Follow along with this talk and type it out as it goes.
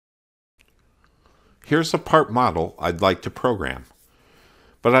here's a part model I'd like to program.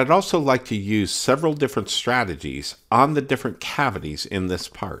 But I'd also like to use several different strategies on the different cavities in this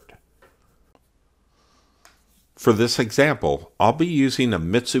part. For this example, I'll be using a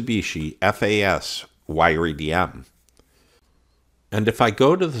Mitsubishi FAS wire EDM. And if I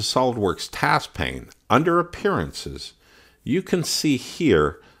go to the SOLIDWORKS task pane, under Appearances, you can see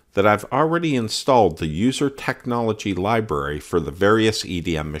here that I've already installed the user technology library for the various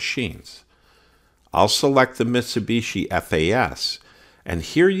EDM machines. I'll select the Mitsubishi FAS, and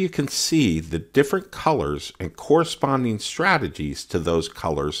here you can see the different colors and corresponding strategies to those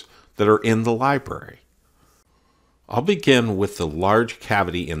colors that are in the library. I'll begin with the large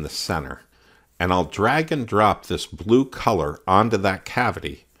cavity in the center, and I'll drag and drop this blue color onto that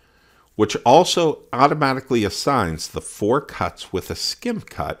cavity, which also automatically assigns the 4 cuts with a skim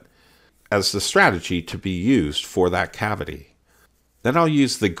cut as the strategy to be used for that cavity. Then I'll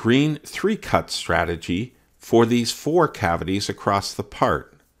use the green 3-cut strategy for these 4 cavities across the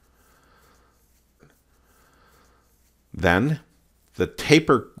part. Then the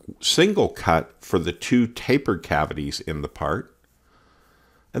taper single cut for the 2 tapered cavities in the part.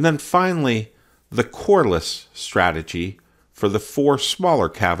 And then finally, the coreless strategy for the 4 smaller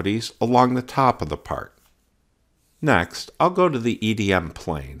cavities along the top of the part. Next, I'll go to the EDM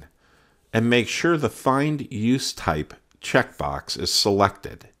plane and make sure the Find Use Type checkbox is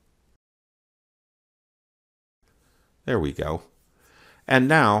selected. There we go. And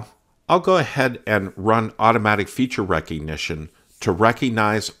now I'll go ahead and run automatic feature recognition to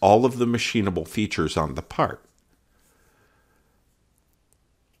recognize all of the machinable features on the part.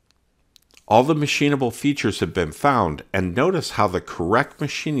 All the machinable features have been found, and notice how the correct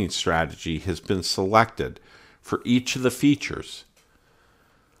machining strategy has been selected for each of the features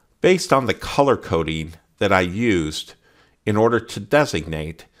based on the color coding that I used in order to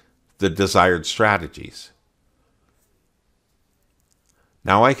designate the desired strategies.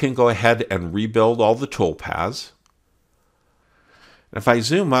 Now I can go ahead and rebuild all the toolpaths. If I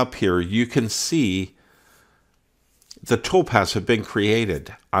zoom up here, you can see the toolpaths have been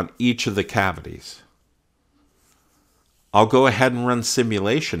created on each of the cavities. I'll go ahead and run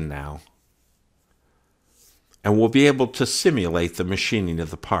simulation now, and we'll be able to simulate the machining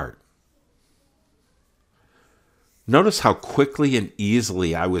of the part. Notice how quickly and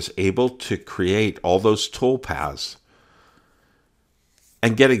easily I was able to create all those toolpaths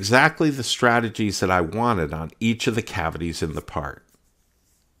and get exactly the strategies that I wanted on each of the cavities in the part.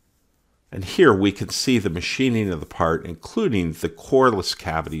 And here we can see the machining of the part, including the coreless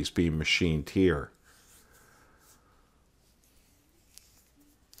cavities being machined here.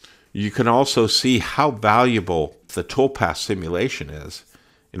 You can also see how valuable the toolpath simulation is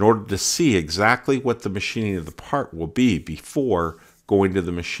in order to see exactly what the machining of the part will be before going to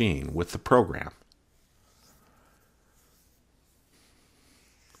the machine with the program.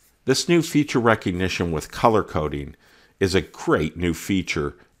 This new feature recognition with color coding is a great new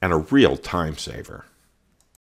feature and a real time saver.